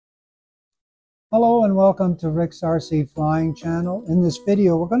Hello and welcome to Rick's RC Flying Channel. In this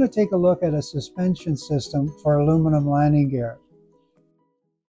video, we're going to take a look at a suspension system for aluminum landing gear.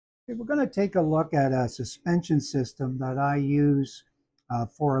 We're going to take a look at a suspension system that I use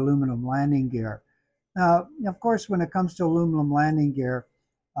for aluminum landing gear. Now, of course, when it comes to aluminum landing gear,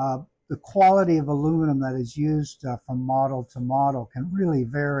 the quality of aluminum that is used from model to model can really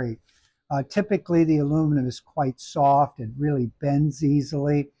vary. Typically, the aluminum is quite soft. It really bends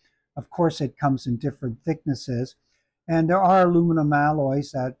easily. Of course, it comes in different thicknesses. And there are aluminum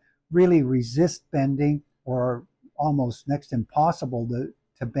alloys that really resist bending or almost next impossible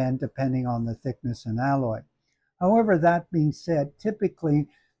to bend depending on the thickness and alloy. However, that being said, typically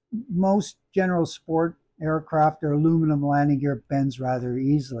most general sport aircraft or aluminum landing gear bends rather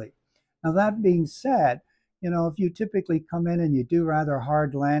easily. Now that being said, if you typically come in and you do rather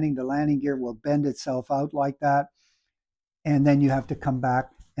hard landing, the landing gear will bend itself out like that. And then you have to come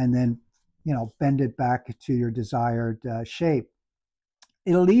back and then, bend it back to your desired shape.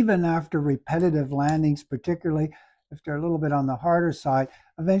 It'll even after repetitive landings, particularly if they're a little bit on the harder side,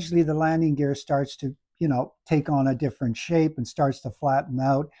 eventually the landing gear starts to, take on a different shape and starts to flatten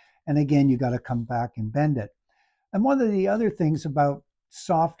out. And again, you got to come back and bend it. And one of the other things about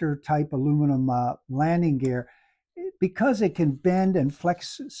softer type aluminum landing gear, because it can bend and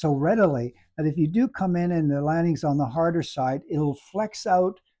flex so readily, that if you do come in and the landing's on the harder side, it'll flex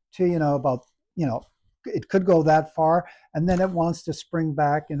out to, about, it could go that far, and then it wants to spring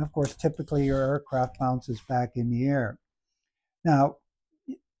back. And of course, typically your aircraft bounces back in the air. Now,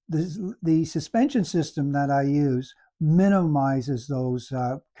 the suspension system that I use minimizes those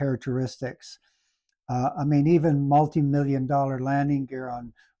characteristics. Even multi-million-dollar landing gear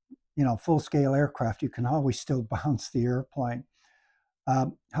on, full-scale aircraft, you can always still bounce the airplane.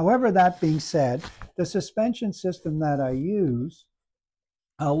 However, that being said, the suspension system that I use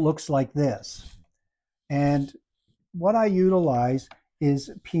looks like this. And what I utilize is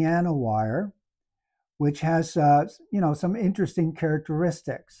piano wire, which has, some interesting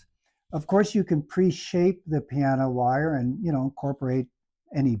characteristics. Of course, you can pre-shape the piano wire and, incorporate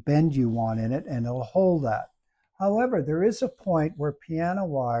any bend you want in it, and it'll hold that. However, there is a point where piano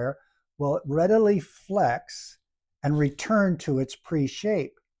wire will readily flex and return to its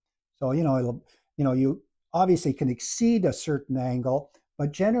pre-shape. So, you obviously can exceed a certain angle,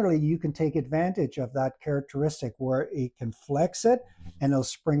 but generally you can take advantage of that characteristic where it can flex it and it'll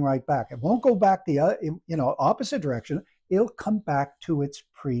spring right back. It won't go back the opposite direction. It'll come back to its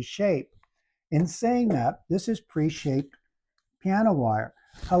pre-shape. In saying that, this is pre-shaped piano wire.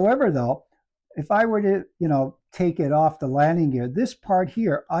 However, though, if I were to, take it off the landing gear, this part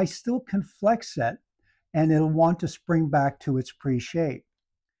here, I still can flex it and it'll want to spring back to its pre-shape.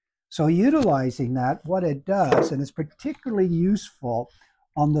 So utilizing that, what it does, and it's particularly useful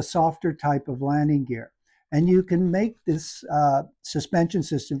on the softer type of landing gear. And you can make this suspension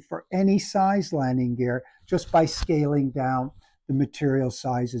system for any size landing gear just by scaling down the material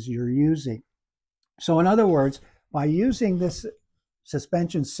sizes you're using. So in other words, by using this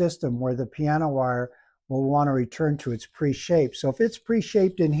suspension system where the piano wire will want to return to its pre-shape. So if it's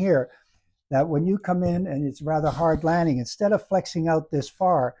pre-shaped in here, that when you come in and it's rather hard landing, instead of flexing out this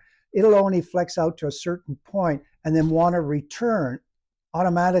far, it'll only flex out to a certain point and then want to return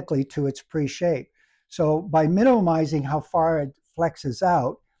automatically to its pre-shape. So by minimizing how far it flexes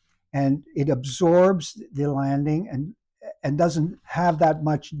out, and it absorbs the landing and doesn't have that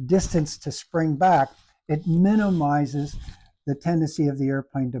much distance to spring back, it minimizes the tendency of the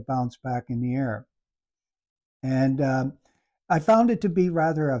airplane to bounce back in the air. And I found it to be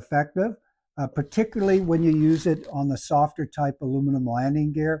rather effective, particularly when you use it on the softer type aluminum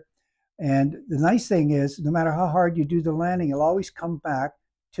landing gear. And the nice thing is, no matter how hard you do the landing, it'll always come back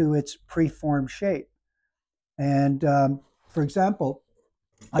to its preformed shape. And for example,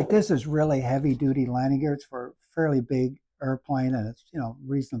 like this is really heavy duty landing gear. It's for a fairly big airplane and it's,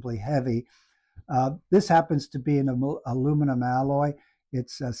 reasonably heavy. This happens to be an aluminum alloy.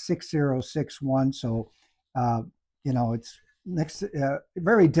 It's a 6061, so it's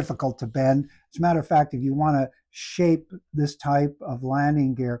very difficult to bend. As a matter of fact, if you want to shape this type of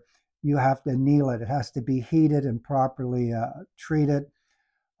landing gear, you have to anneal it. It has to be heated and properly treated.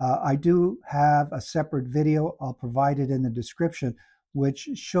 I do have a separate video, I'll provide it in the description, which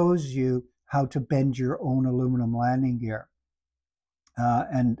shows you how to bend your own aluminum landing gear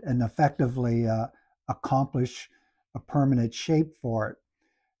and effectively accomplish a permanent shape for it.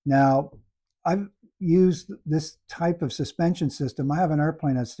 Now, I've used this type of suspension system. I have an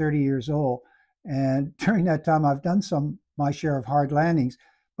airplane that's 30 years old, and during that time I've done my share of hard landings,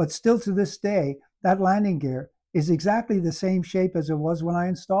 but still to this day, that landing gear is exactly the same shape as it was when I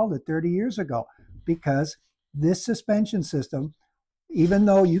installed it 30 years ago. because this suspension system, even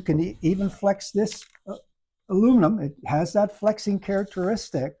though you can even flex this aluminum, it has that flexing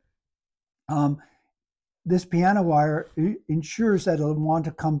characteristic. This piano wire ensures that it'll want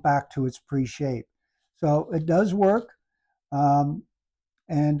to come back to its pre-shape. So it does work.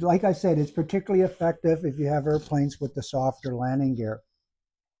 And like I said, it's particularly effective if you have airplanes with the softer landing gear.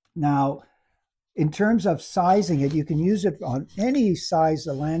 Now, in terms of sizing it, you can use it on any size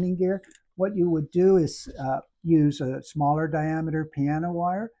of landing gear. What you would do is use a smaller diameter piano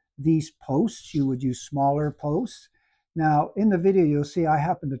wire. These posts, you would use smaller posts. Now, in the video, you'll see I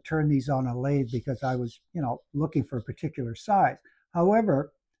happen to turn these on a lathe because I was, looking for a particular size.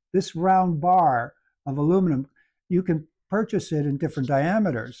 However, this round bar of aluminum, you can purchase it in different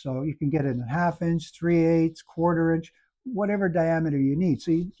diameters. So you can get it in 1/2 inch, 3/8, 1/4 inch, whatever diameter you need.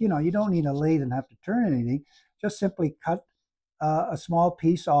 So, you don't need a lathe and have to turn anything. Just simply cut a small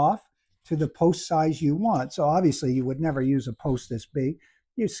piece off to the post size you want. So obviously you would never use a post this big.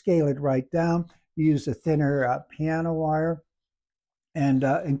 You scale it right down. You use a thinner piano wire and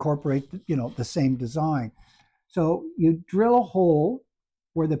incorporate, the same design. So you drill a hole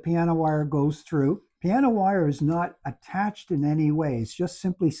where the piano wire goes through. Piano wire is not attached in any way. It's just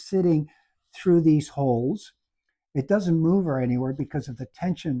simply sitting through these holes. It doesn't move or anywhere because of the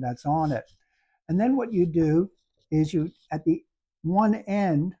tension that's on it. And then what you do is at the one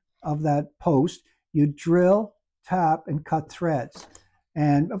end of that post, you drill, tap, and cut threads.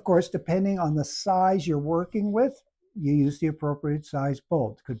 And of course, depending on the size you're working with, you use the appropriate size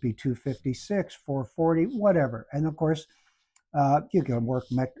bolt. It could be 256, 440, whatever. And of course, you can work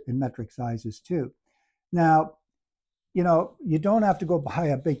in metric sizes too. Now, you don't have to go buy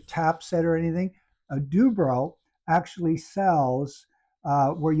a big tap set or anything. Dubro actually sells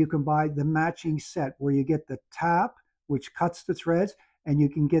where you can buy the matching set, where you get the tap, which cuts the threads, and you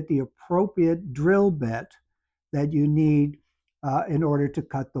can get the appropriate drill bit that you need in order to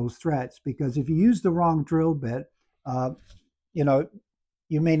cut those threads. Because if you use the wrong drill bit,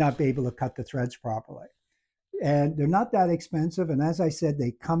 you may not be able to cut the threads properly. And they're not that expensive. And as I said,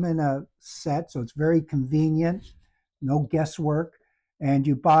 they come in a set, so it's very convenient, no guesswork. And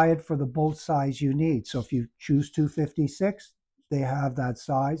you buy it for the bolt size you need. So if you choose 256, they have that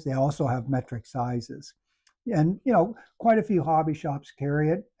size. They also have metric sizes. And, quite a few hobby shops carry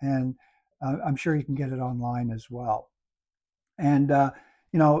it. And I'm sure you can get it online as well. And,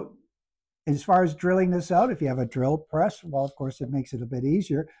 as far as drilling this out, if you have a drill press, well, of course, it makes it a bit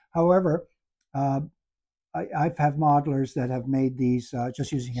easier. However, I've had modelers that have made these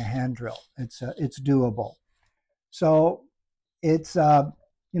just using a hand drill. It's doable. So it's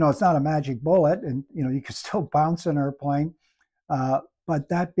it's not a magic bullet, and you can still bounce an airplane. But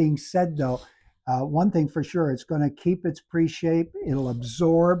that being said, though, one thing for sure, it's going to keep its pre-shape. It'll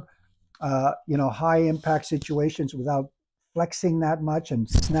absorb high impact situations without flexing that much and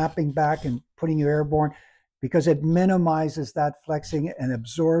snapping back and putting you airborne, because it minimizes that flexing and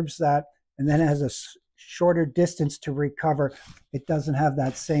absorbs that, and then it has a shorter distance to recover. It doesn't have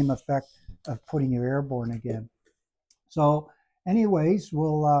that same effect of putting you airborne again. So anyways,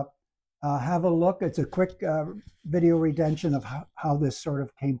 we'll have a look. It's a quick video redention of how this sort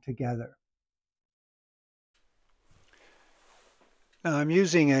of came together. Now I'm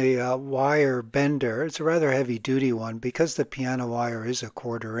using a wire bender. It's a rather heavy duty one because the piano wire is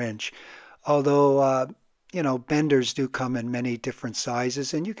 1/4 inch. Although, benders do come in many different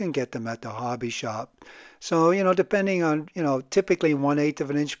sizes, and you can get them at the hobby shop. So, depending on, typically 1/8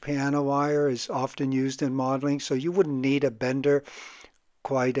 of an inch piano wire is often used in modeling. So you wouldn't need a bender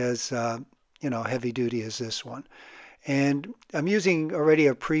quite as, heavy duty as this one. And I'm using already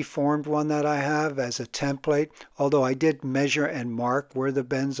a preformed one that I have as a template, although I did measure and mark where the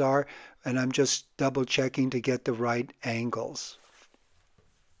bends are, and I'm just double checking to get the right angles.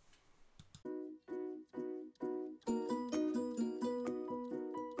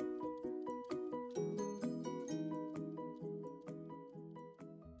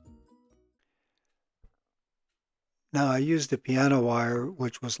 Now I used the piano wire,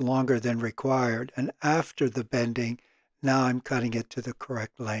 which was longer than required, and after the bending, now I'm cutting it to the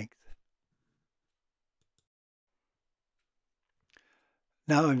correct length.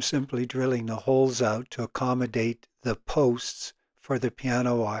 Now I'm simply drilling the holes out to accommodate the posts for the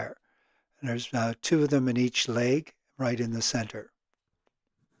piano wire. And there's 2 of them in each leg, right in the center.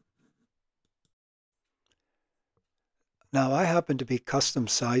 Now I happen to be custom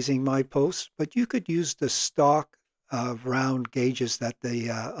sizing my posts, but you could use the stock round gauges that the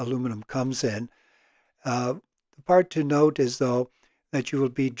aluminum comes in. The part to note is, though, that you will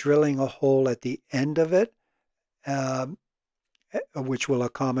be drilling a hole at the end of it, which will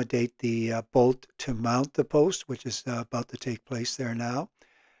accommodate the bolt to mount the post, which is about to take place there now.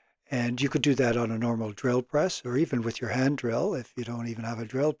 And you could do that on a normal drill press or even with your hand drill if you don't even have a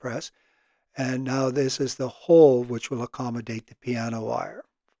drill press. And now this is the hole which will accommodate the piano wire.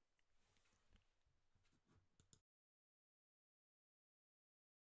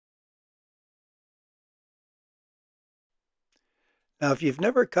 Now, if you've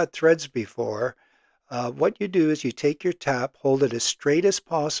never cut threads before, what you do is you take your tap, hold it as straight as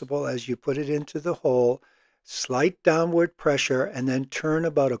possible as you put it into the hole, slight downward pressure, and then turn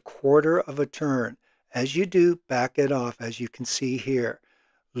about a quarter of a turn. As you do, back it off, as you can see here.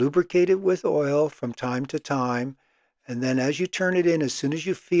 Lubricate it with oil from time to time, and then as you turn it in, as soon as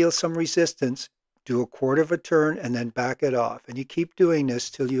you feel some resistance, do a quarter of a turn and then back it off. And you keep doing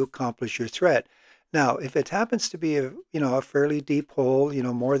this till you accomplish your thread. Now, if it happens to be a fairly deep hole,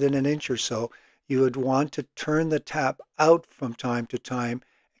 more than an inch or so, you would want to turn the tap out from time to time,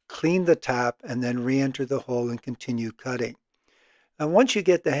 clean the tap, and then re-enter the hole and continue cutting. Now, once you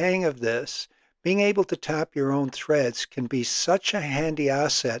get the hang of this, being able to tap your own threads can be such a handy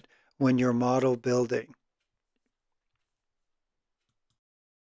asset when you're model building.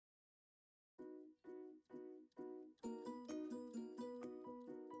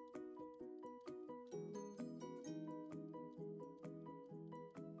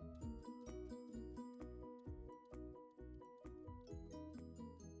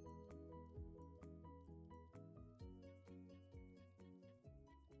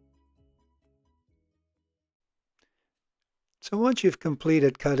 So once you've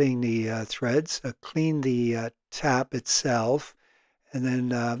completed cutting the threads, clean the tap itself, and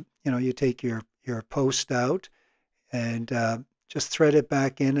then you take your post out and just thread it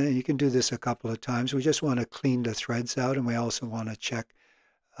back in. And you can do this a couple of times. We just want to clean the threads out, and we also want to check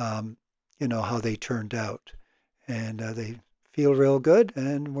how they turned out. And they feel real good,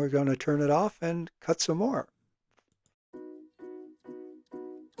 and we're going to turn it off and cut some more.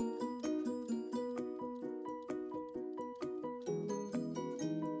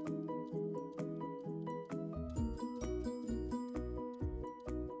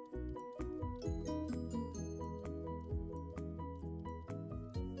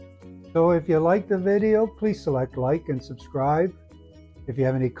 So if you like the video, please select like and subscribe. If you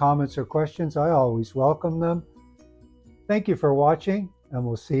have any comments or questions, I always welcome them. Thank you for watching, and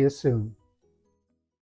we'll see you soon.